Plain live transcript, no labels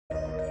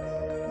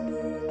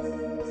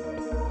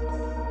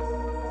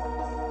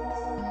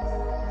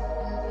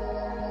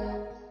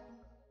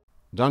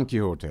Don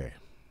Quixote,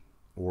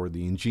 or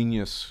the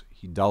ingenious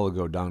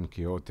Hidalgo Don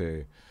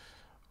Quixote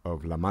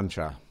of La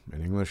Mancha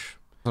in English,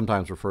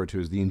 sometimes referred to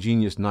as the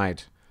ingenious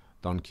knight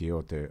Don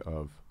Quixote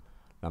of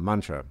La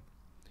Mancha.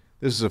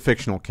 This is a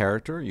fictional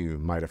character you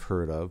might have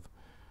heard of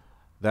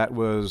that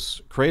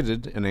was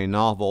created in a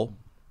novel,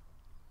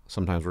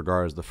 sometimes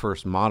regarded as the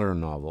first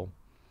modern novel,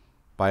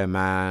 by a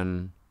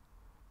man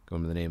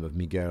going by the name of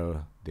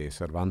Miguel de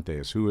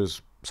Cervantes, who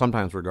is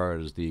sometimes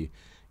regarded as the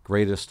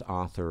greatest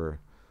author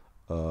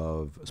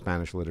of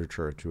Spanish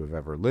literature to have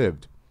ever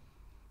lived.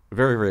 A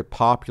very, very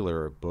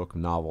popular book,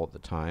 novel at the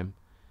time.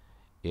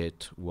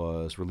 It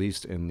was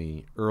released in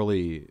the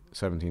early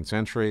 17th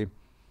century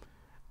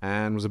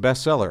and was a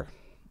bestseller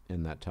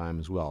in that time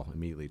as well,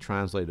 immediately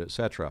translated,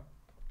 etc.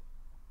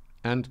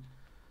 And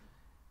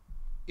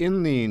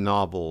in the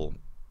novel,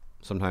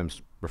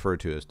 sometimes referred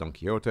to as Don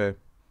Quixote,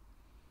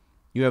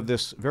 you have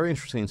this very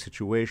interesting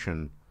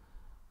situation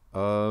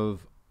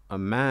of a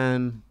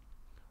man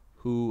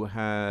who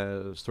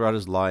has, throughout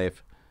his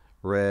life,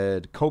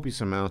 read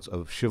copious amounts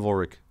of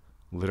chivalric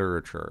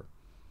literature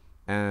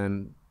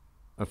and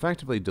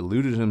effectively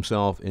deluded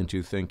himself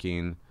into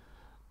thinking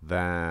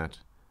that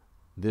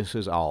this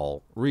is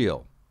all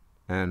real.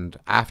 And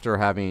after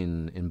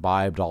having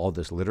imbibed all of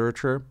this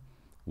literature,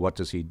 what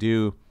does he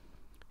do?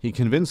 He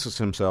convinces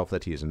himself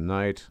that he is a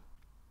knight,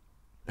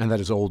 and that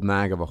his old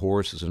nag of a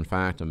horse is in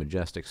fact a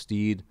majestic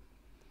steed,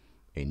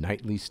 a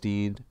knightly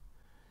steed,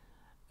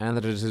 and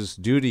that it is his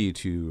duty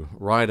to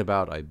ride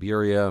about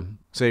Iberia,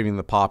 saving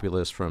the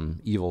populace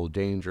from evil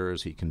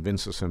dangers. He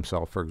convinces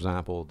himself, for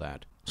example,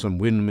 that some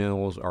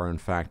windmills are in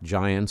fact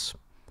giants,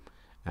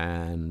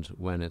 and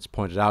when it's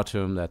pointed out to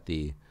him that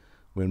the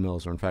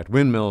windmills are in fact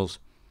windmills,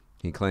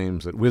 he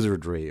claims that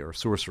wizardry or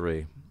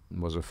sorcery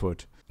was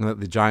afoot, and that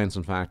the giants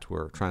in fact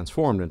were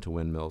transformed into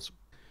windmills.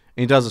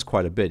 And he does this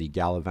quite a bit. He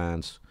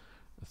gallivants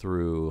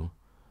through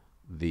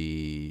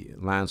the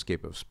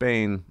landscape of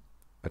Spain,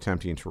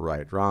 attempting to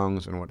right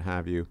wrongs and what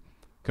have you,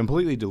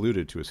 completely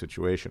deluded to a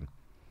situation.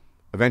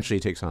 Eventually he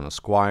takes on a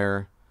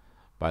squire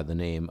by the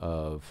name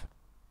of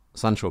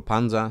Sancho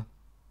Panza,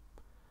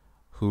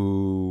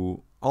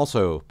 who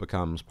also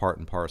becomes part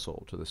and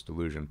parcel to this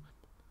delusion.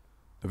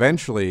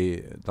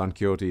 Eventually, Don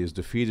Quixote is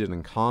defeated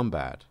in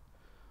combat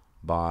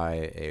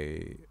by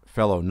a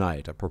fellow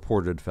knight, a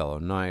purported fellow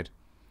knight,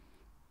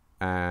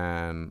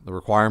 and the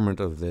requirement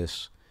of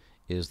this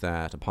is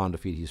that upon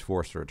defeat he's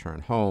forced to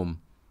return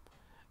home,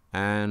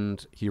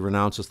 and he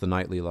renounces the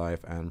knightly life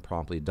and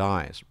promptly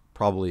dies,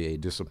 probably a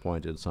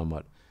disappointed,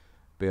 somewhat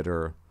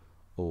bitter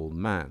old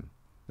man.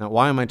 Now,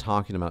 why am I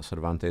talking about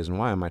Cervantes, and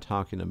why am I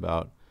talking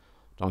about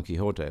Don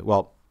Quixote?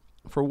 Well,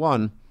 for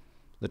one,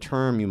 the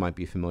term you might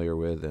be familiar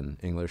with in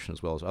English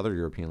as well as other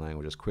European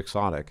languages,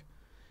 quixotic,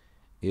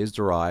 is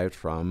derived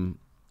from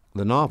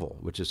the novel,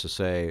 which is to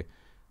say,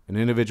 an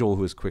individual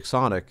who is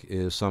quixotic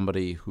is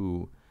somebody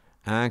who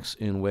acts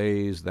in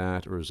ways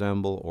that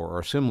resemble or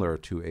are similar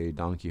to a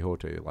Don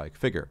Quixote-like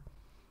figure.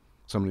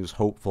 Somebody who's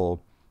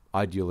hopeful,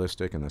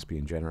 idealistic, and thus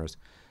being generous,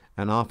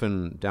 and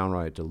often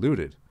downright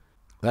deluded.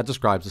 That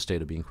describes the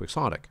state of being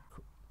quixotic.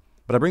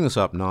 But I bring this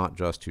up not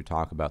just to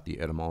talk about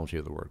the etymology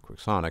of the word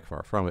quixotic,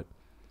 far from it,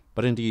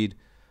 but indeed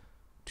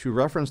to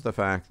reference the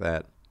fact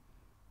that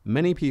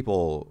many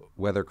people,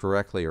 whether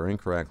correctly or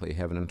incorrectly,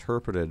 have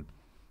interpreted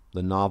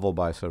the novel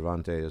by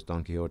Cervantes,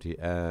 Don Quixote,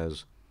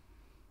 as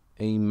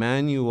a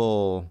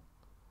manual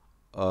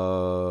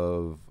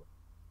of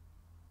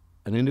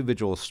an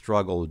individual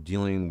struggle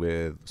dealing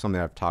with something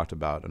I've talked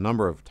about a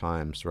number of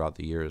times throughout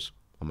the years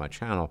on my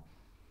channel,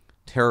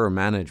 terror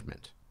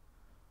management,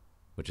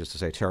 which is to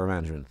say terror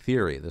management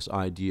theory, this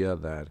idea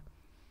that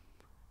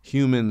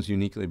humans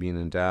uniquely being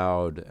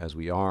endowed as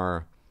we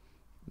are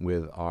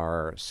with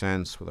our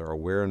sense, with our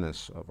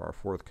awareness of our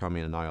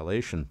forthcoming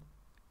annihilation,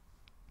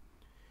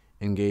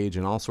 engage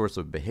in all sorts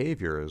of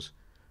behaviors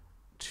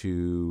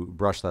to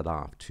brush that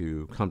off,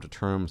 to come to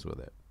terms with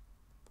it.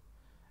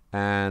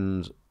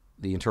 And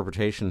the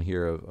interpretation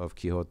here of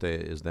Quixote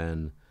is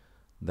then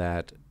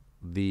that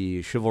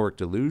the chivalric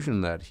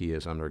delusion that he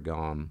has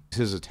undergone is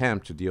his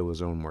attempt to deal with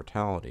his own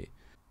mortality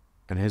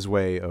and his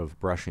way of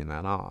brushing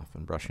that off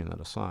and brushing that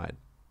aside.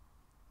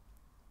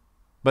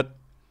 But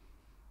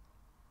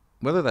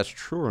whether that's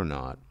true or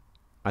not,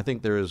 I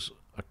think there is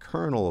a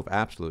kernel of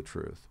absolute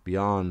truth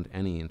beyond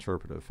any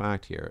interpretive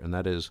fact here, and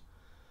that is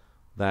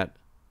that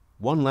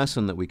one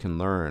lesson that we can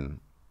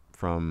learn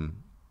from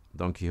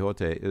Don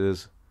Quixote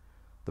is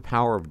the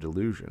power of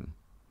delusion.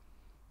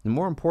 And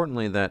more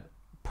importantly, that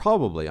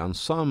probably on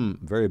some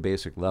very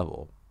basic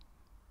level,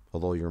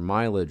 although your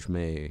mileage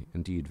may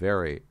indeed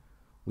vary,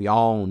 we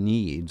all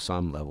need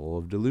some level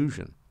of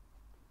delusion.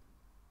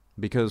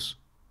 Because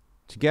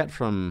to get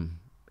from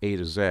A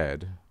to Z,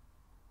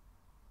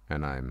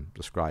 and I'm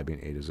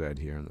describing A to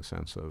Z here in the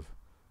sense of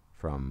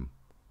from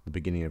the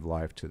beginning of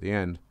life to the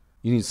end,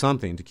 you need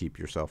something to keep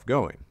yourself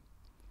going.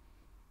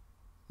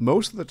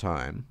 Most of the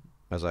time,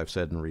 as I've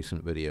said in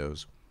recent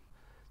videos,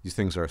 these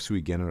things are sui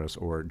generis,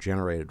 or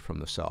generated from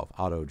the self,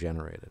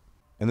 auto-generated.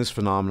 And this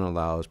phenomenon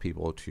allows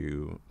people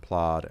to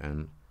plod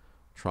and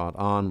trot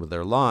on with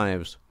their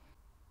lives,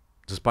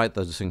 despite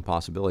the distinct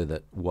possibility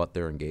that what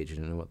they're engaged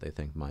in and what they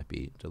think might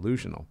be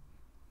delusional.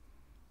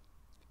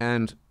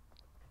 And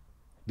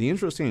the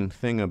interesting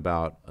thing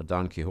about a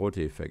Don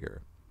Quixote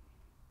figure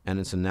and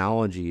its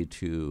analogy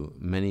to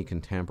many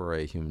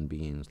contemporary human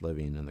beings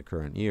living in the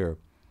current year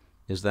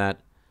is that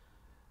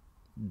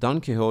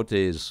Don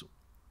Quixote's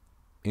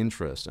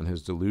interest and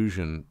his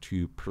delusion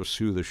to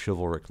pursue the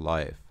chivalric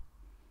life,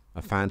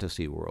 a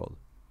fantasy world,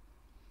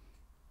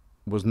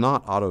 was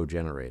not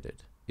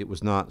auto-generated. It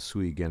was not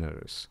sui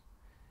generis.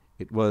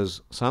 It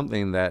was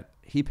something that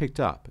he picked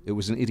up. It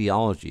was an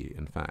ideology,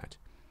 in fact.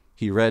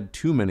 He read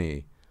too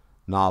many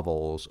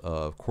novels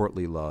of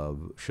courtly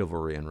love,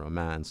 chivalry, and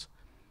romance,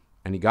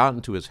 and he got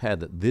into his head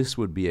that this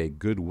would be a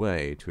good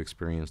way to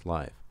experience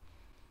life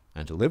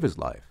and to live his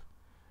life.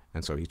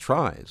 And so he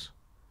tries,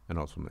 and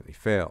ultimately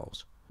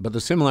fails. But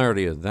the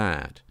similarity of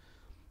that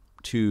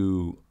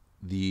to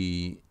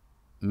the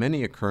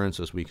many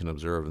occurrences we can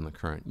observe in the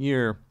current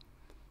year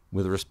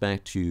with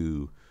respect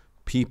to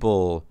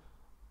people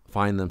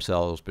find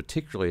themselves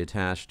particularly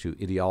attached to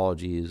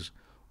ideologies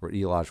or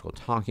ideological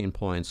talking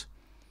points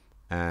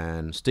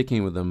and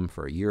sticking with them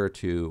for a year or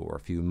two or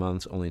a few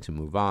months only to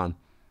move on,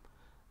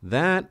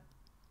 that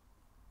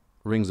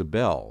rings a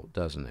bell,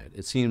 doesn't it?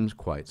 It seems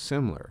quite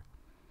similar.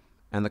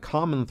 And the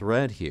common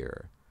thread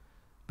here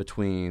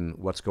between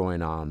what's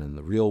going on in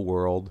the real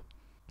world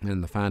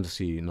and the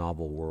fantasy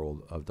novel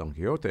world of Don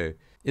Quixote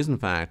is, in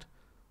fact,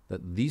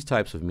 that these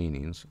types of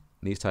meanings,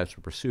 these types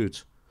of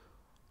pursuits,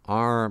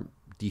 are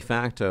de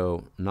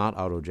facto not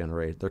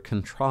auto-generated. They're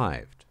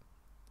contrived.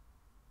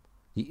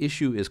 The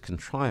issue is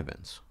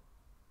contrivance.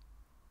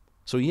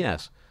 So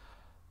yes,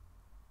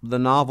 the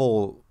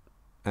novel,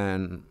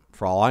 and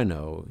for all I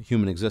know,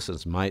 human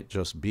existence might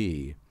just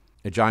be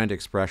a giant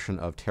expression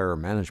of terror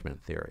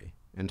management theory.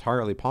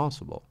 Entirely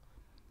possible.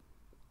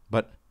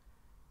 But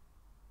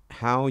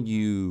how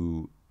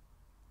you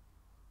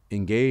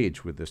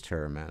engage with this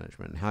terror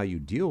management, how you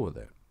deal with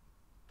it,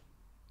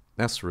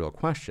 that's the real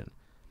question.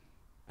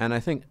 And I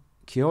think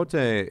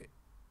Quixote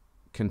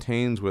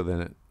contains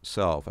within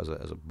itself, as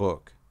a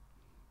book,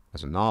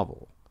 as a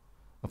novel,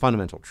 a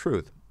fundamental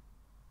truth,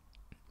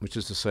 which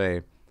is to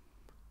say,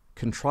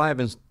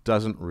 contrivance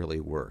doesn't really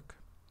work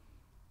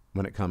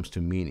when it comes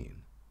to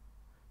meaning,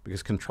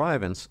 because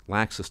contrivance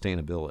lacks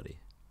sustainability.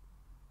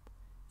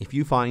 If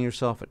you find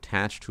yourself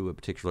attached to a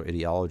particular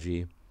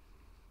ideology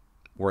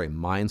or a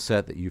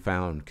mindset that you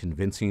found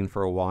convincing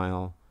for a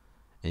while,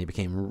 and you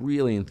became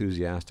really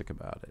enthusiastic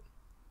about it,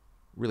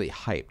 really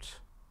hyped,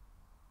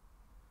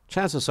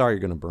 chances are you're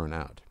going to burn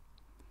out.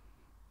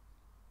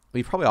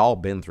 We've probably all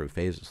been through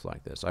phases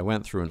like this. I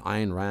went through an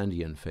Ayn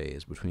Randian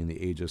phase between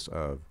the ages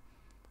of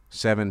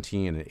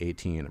 17 and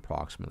 18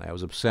 approximately. I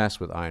was obsessed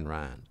with Ayn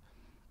Rand,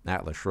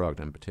 Atlas Shrugged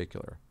in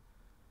particular.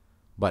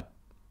 But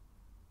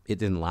it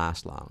didn't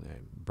last long. I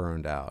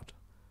burned out.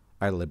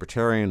 I had a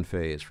libertarian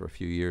phase for a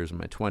few years in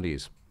my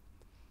 20s.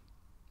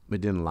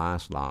 It didn't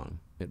last long.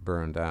 It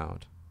burned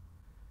out.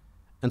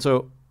 And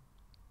so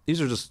these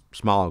are just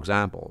small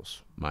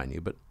examples, mind you,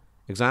 but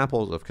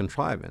examples of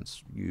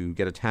contrivance. You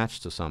get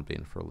attached to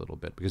something for a little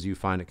bit because you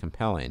find it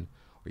compelling,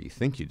 or you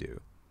think you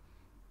do,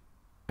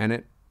 and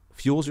it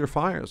fuels your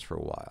fires for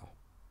a while.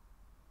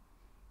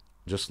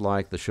 Just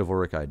like the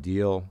chivalric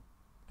ideal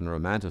and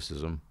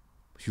romanticism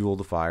fuel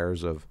the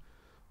fires of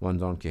one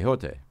Don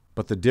Quixote.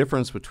 But the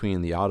difference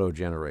between the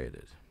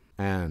auto-generated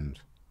and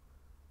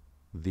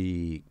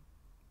the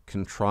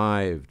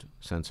contrived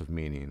sense of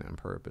meaning and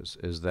purpose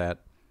is that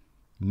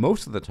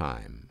most of the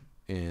time,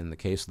 in the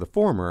case of the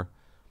former,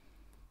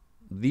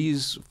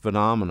 these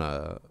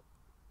phenomena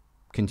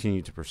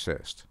continue to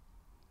persist.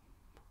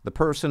 The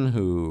person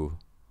who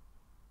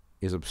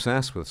is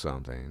obsessed with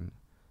something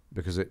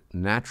because it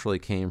naturally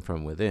came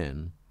from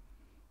within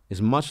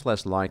is much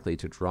less likely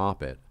to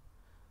drop it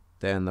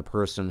than the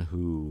person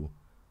who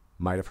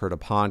might have heard a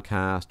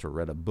podcast or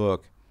read a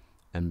book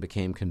and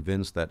became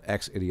convinced that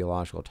X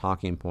ideological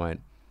talking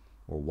point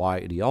or Y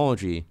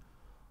ideology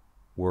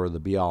were the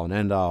be-all and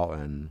end-all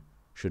and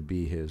should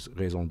be his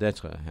raison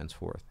d'etre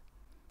henceforth.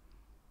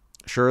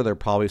 Sure, there are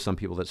probably some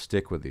people that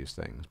stick with these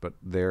things, but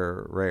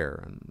they're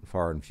rare and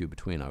far and few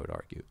between, I would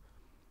argue.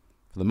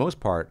 For the most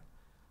part,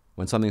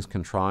 when something's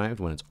contrived,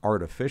 when it's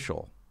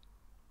artificial,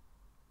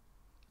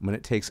 when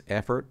it takes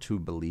effort to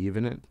believe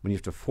in it, when you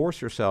have to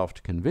force yourself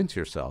to convince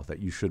yourself that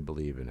you should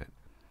believe in it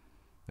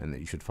and that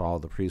you should follow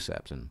the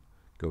precepts and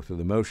go through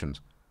the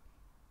motions,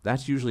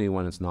 that's usually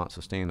when it's not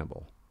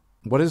sustainable.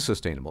 What is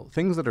sustainable?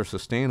 Things that are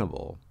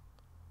sustainable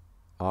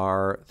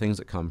are things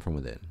that come from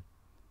within.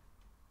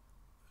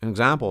 An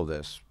example of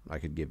this I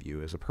could give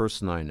you is a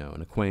person I know,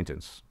 an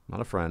acquaintance, not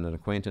a friend, an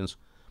acquaintance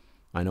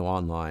I know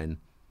online,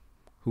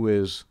 who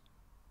is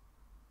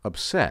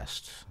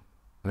obsessed,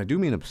 and I do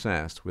mean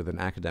obsessed, with an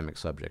academic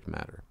subject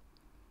matter.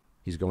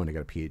 He's going to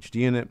get a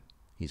PhD in it.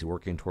 He's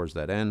working towards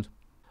that end.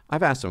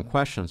 I've asked him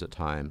questions at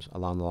times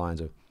along the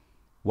lines of,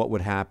 what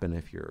would happen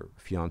if your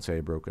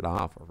fiancé broke it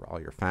off or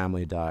all your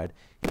family died?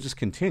 He'd just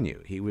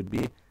continue. He would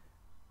be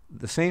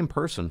the same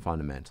person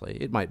fundamentally.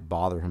 It might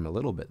bother him a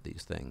little bit,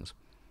 these things,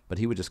 but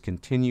he would just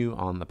continue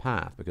on the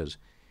path because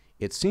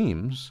it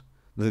seems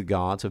that the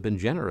gods have been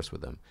generous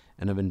with him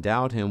and have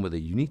endowed him with a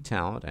unique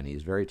talent, and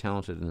he's very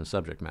talented in the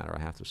subject matter,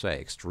 I have to say,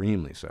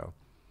 extremely so,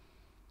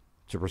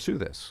 to pursue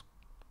this.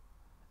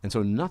 And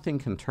so nothing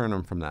can turn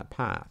him from that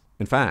path.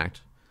 In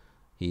fact,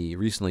 he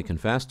recently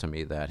confessed to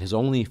me that his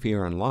only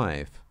fear in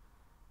life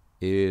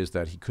is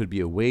that he could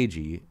be a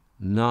wagey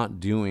not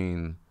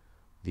doing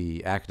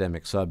the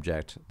academic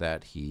subject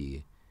that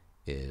he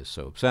is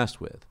so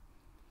obsessed with.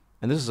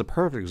 And this is a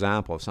perfect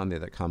example of something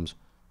that comes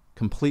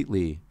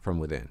completely from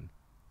within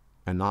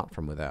and not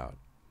from without.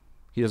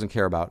 He doesn't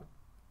care about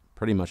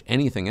pretty much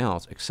anything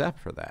else except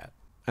for that.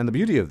 And the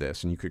beauty of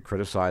this, and you could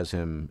criticize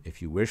him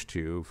if you wish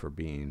to for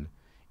being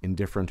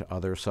indifferent to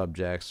other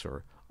subjects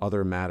or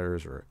other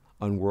matters or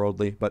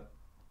unworldly, but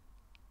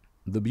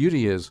the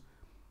beauty is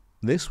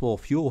this will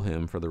fuel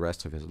him for the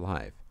rest of his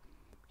life.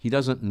 He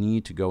doesn't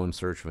need to go in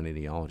search of an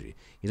ideology.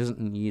 He doesn't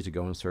need to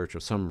go in search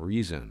of some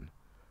reason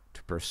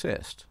to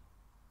persist.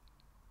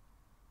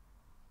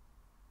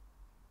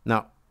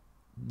 Now,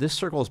 this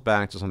circles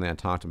back to something I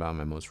talked about in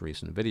my most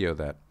recent video,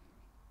 that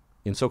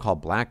in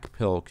so-called black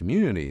pill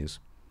communities,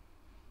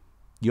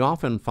 you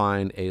often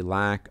find a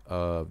lack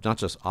of not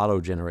just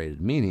auto-generated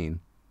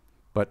meaning,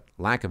 but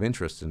lack of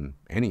interest in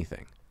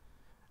anything.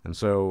 And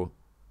so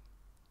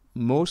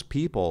most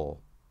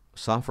people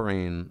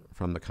suffering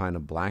from the kind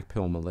of black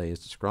pill malaise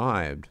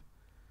described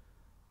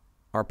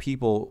are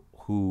people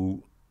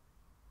who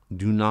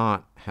do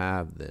not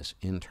have this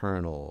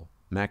internal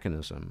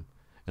mechanism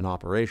in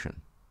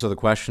operation. So the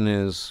question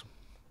is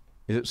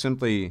it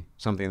simply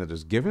something that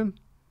is given,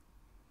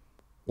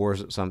 or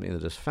is it something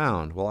that is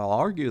found? Well, I'll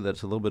argue that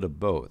it's a little bit of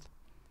both.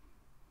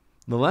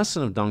 The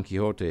lesson of Don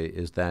Quixote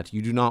is that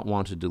you do not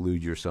want to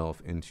delude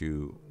yourself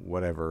into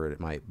whatever it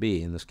might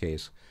be, in this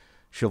case,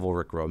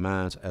 chivalric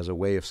romance, as a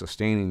way of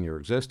sustaining your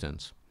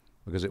existence,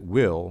 because it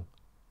will,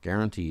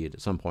 guaranteed,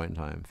 at some point in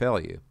time, fail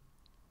you.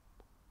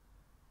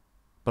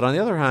 But on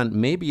the other hand,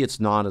 maybe it's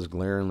not as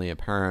glaringly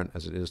apparent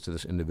as it is to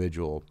this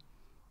individual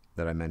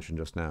that I mentioned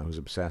just now, who's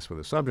obsessed with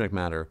the subject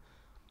matter,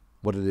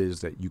 what it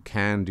is that you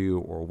can do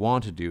or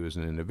want to do as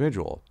an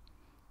individual.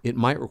 It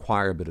might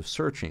require a bit of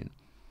searching,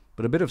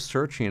 but a bit of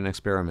searching and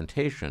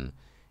experimentation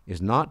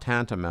is not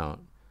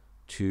tantamount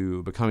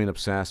to becoming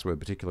obsessed with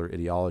particular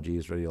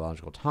ideologies or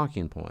ideological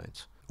talking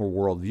points, or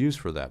worldviews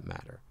for that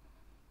matter.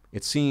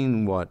 It's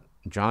seeing what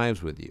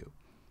jives with you.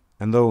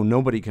 And though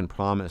nobody can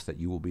promise that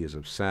you will be as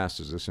obsessed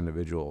as this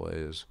individual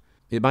is,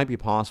 it might be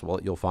possible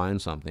that you'll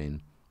find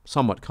something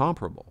somewhat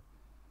comparable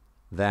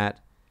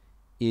that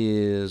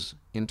is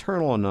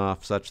internal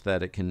enough such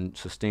that it can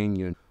sustain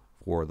you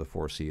for the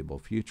foreseeable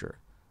future.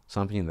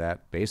 Something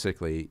that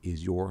basically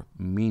is your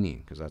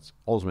meaning, because that's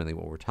ultimately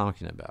what we're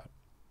talking about.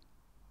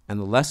 And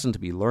the lesson to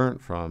be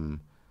learned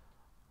from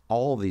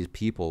all of these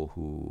people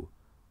who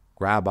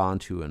grab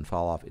onto and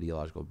fall off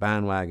ideological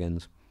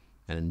bandwagons,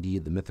 and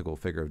indeed the mythical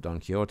figure of Don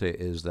Quixote,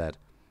 is that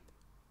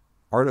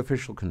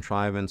artificial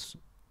contrivance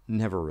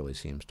never really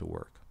seems to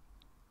work.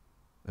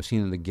 I've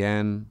seen it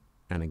again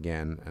and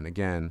again and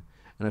again,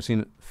 and I've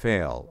seen it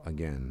fail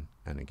again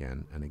and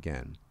again and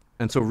again.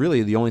 And so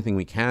really the only thing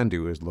we can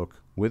do is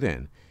look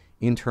within,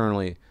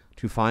 internally,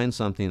 to find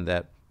something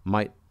that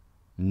might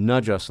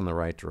nudge us in the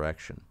right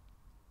direction.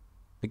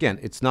 Again,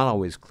 it's not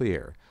always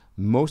clear.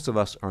 Most of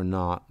us are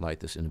not like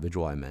this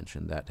individual I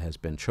mentioned that has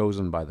been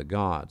chosen by the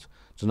gods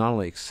to not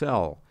only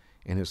excel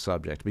in his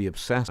subject, to be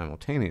obsessed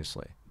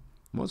simultaneously.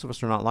 Most of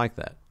us are not like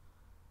that.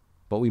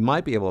 But we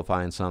might be able to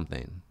find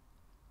something,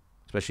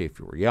 especially if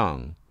you were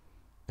young,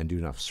 and do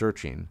enough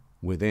searching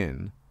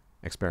within,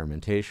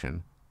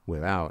 experimentation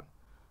without,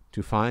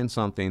 to find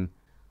something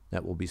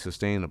that will be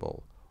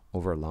sustainable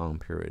over a long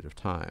period of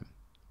time.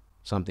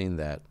 Something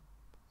that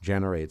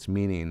generates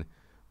meaning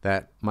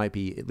that might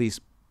be at least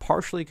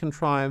partially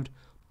contrived,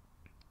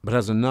 but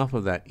has enough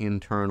of that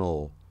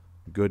internal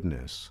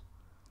goodness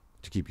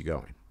to keep you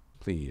going.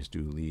 Please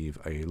do leave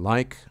a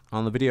like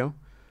on the video,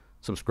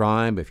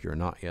 subscribe if you're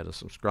not yet a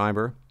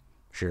subscriber,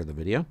 share the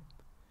video,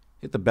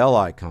 hit the bell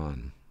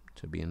icon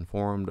to be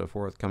informed of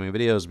forthcoming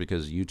videos,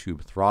 because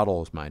YouTube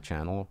throttles my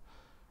channel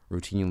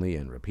routinely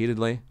and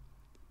repeatedly.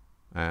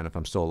 And if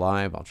I'm still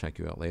alive, I'll check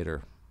you out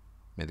later.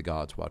 May the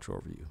gods watch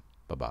over you.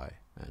 Bye-bye,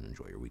 and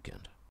enjoy your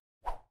weekend.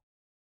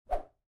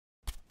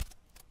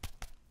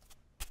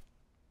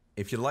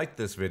 If you liked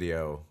this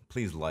video,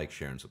 please like,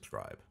 share, and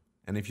subscribe.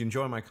 And if you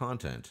enjoy my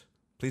content,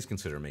 please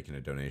consider making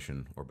a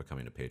donation or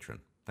becoming a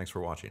patron. Thanks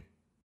for watching.